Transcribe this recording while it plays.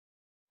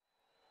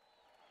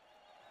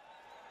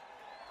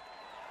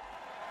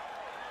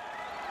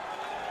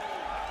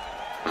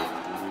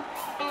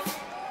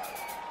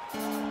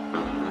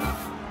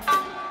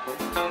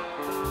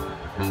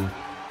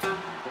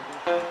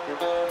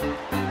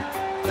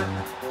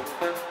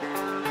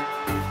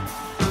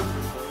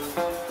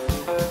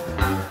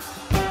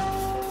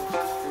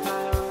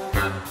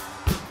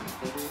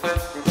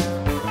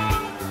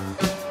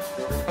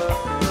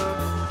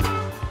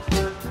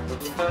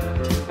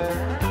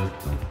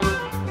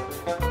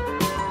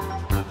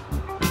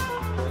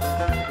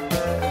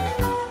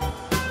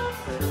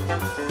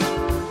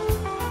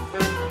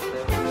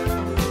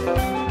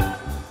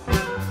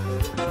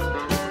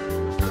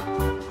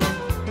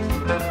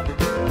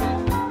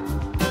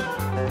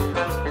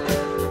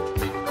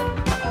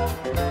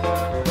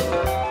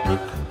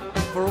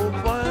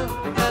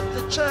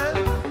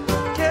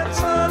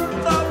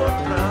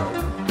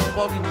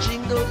Walking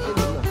jingle in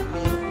the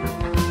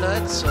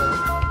midnight sun.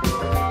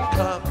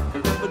 Cop,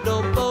 but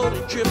don't boat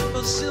a trip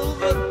for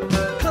silver.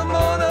 Come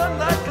on out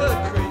like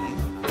a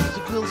crane. There's a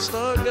quill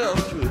star gone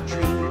through a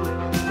dream.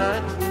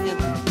 Night wind.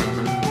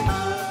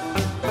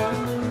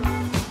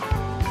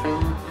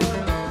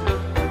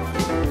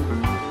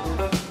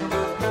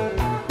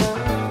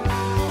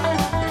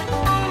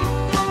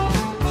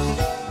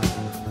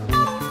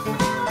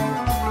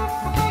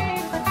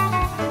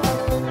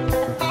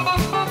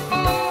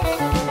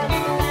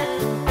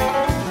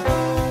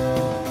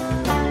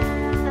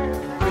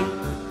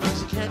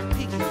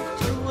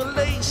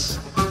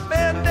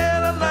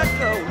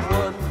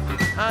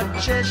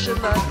 Cheshire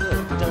like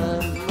a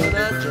diamond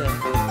I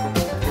jack.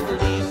 The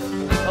leaf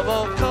of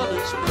all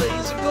colors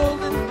plays a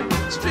golden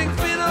string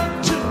fit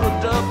onto a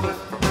double.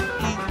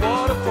 Eat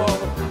waterfall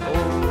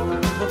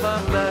over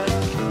my back.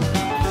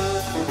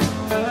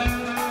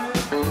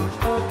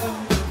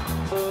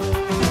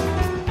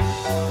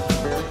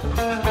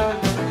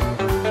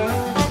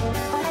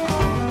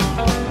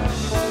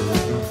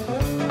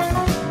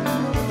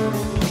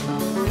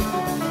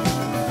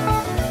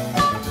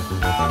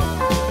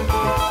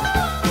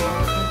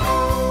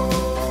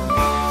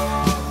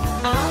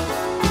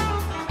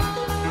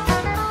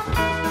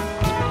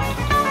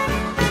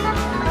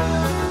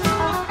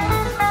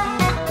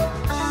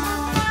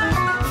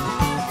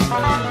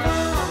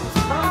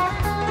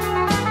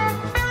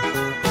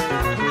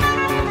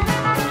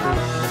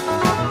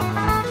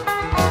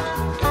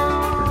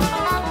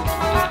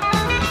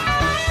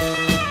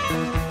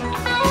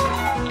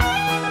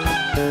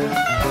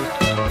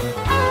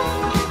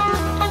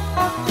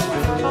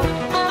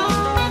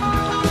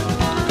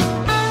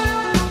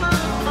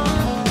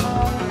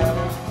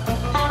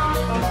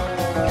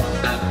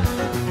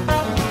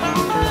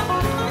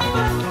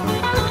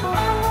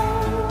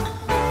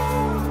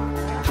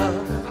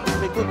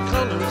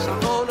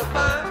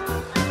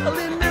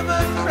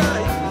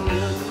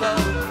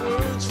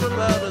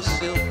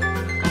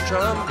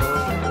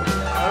 Trombone,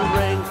 I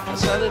rang a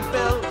silent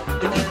bell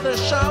beneath the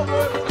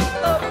shower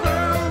of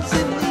pearls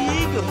in the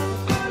eagle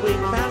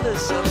wing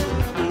palace of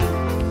the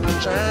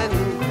queen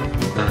shining.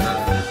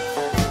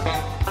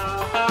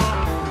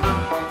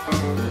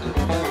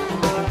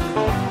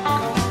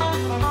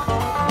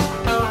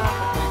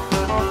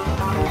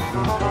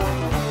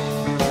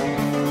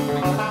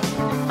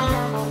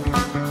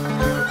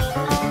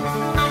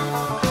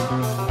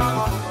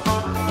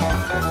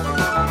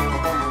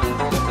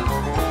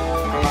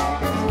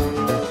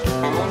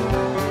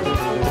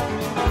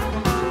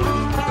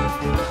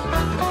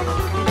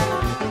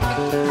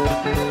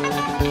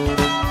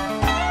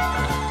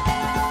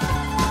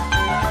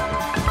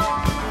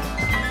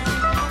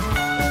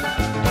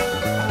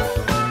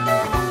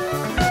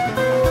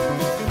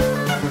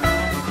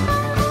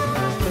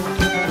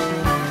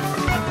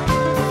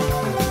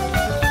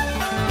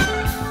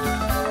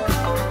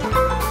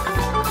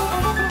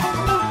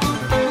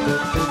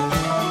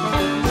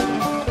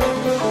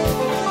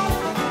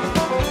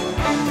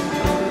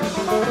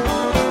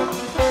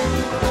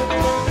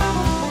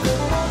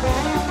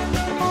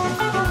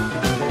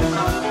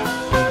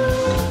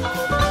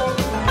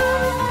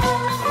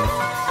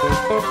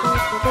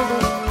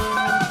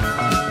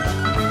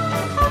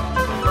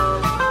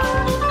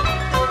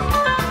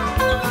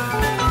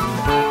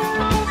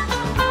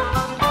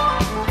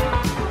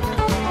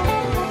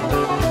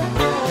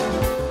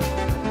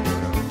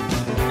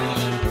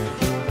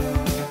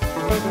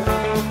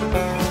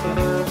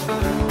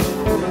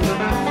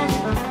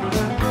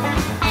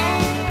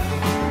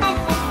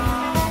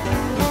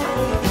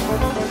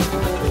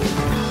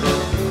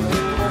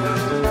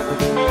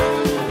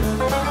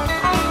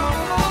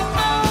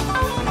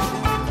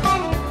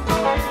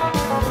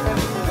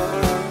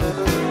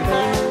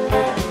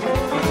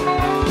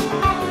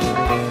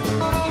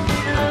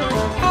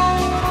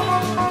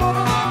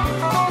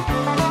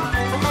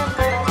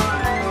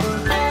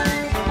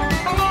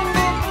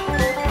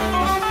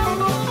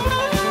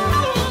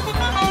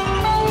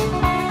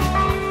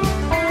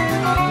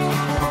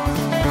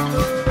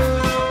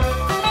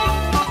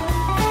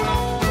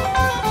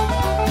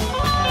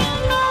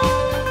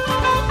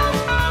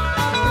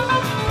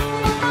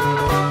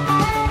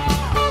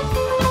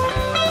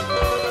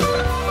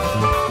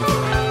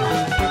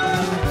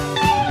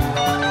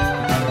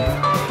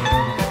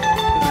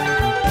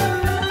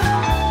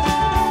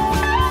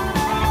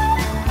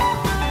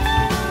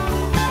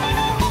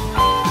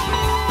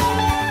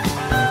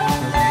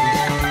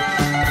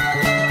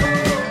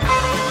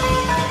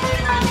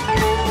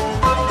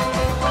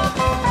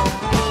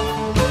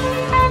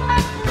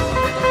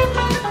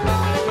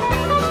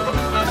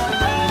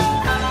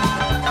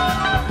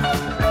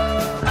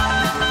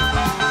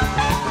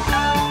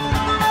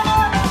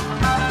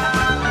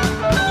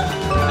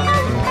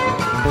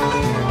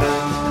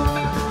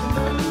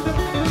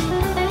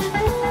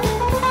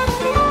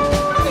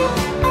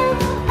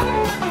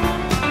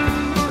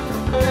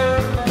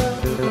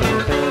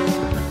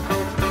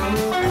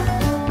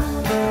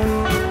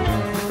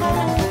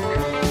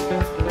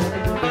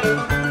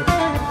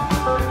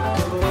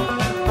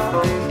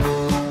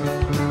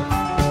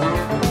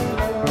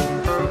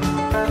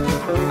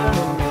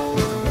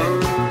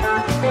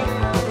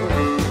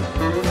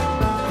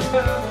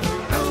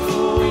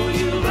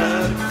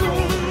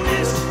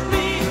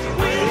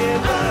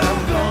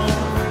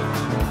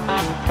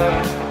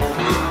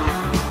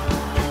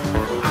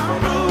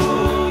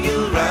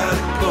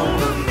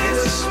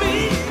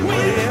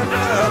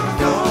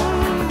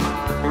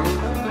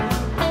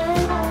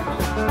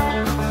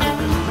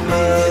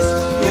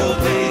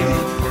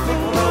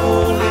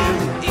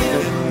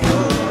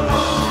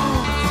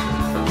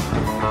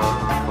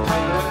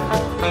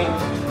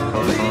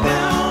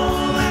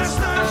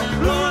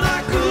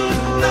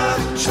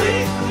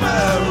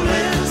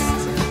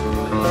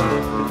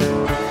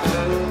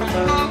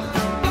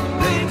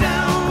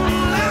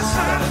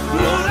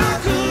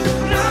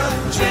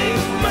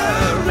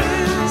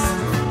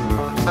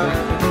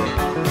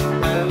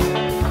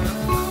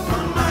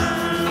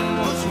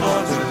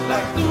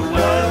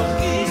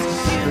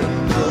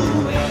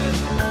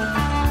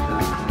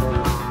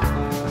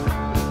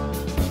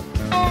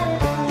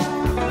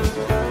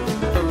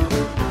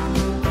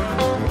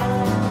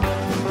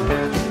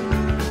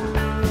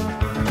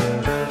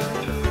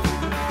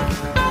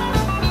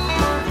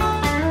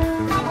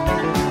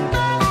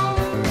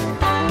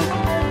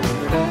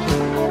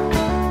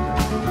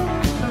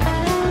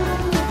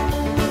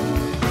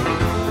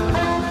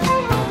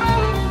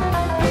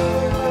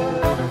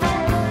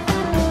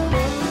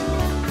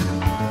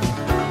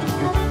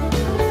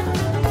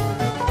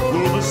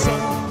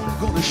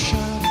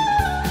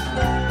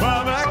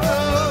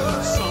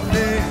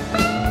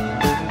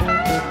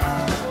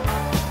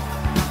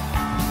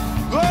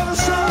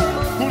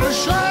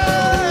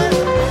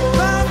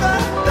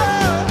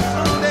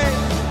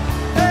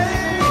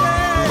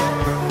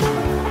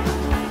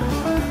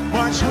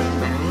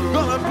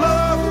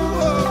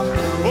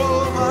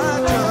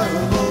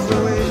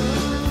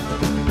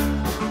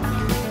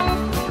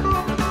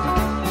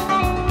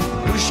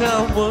 wish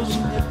I was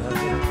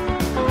headlight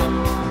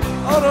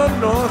on a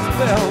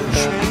northbound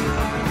train.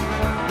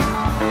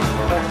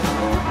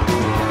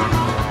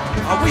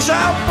 I wish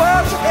I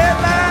was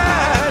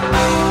headlight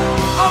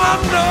on a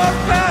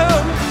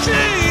northbound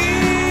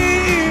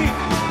train.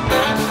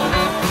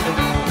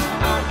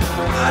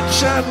 I'd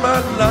shine my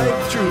light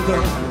through the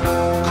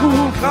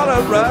cool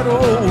Colorado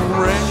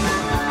rain.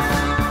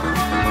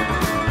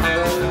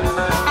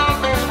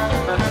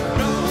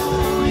 No,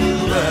 you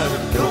ever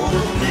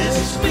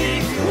notice me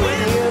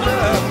when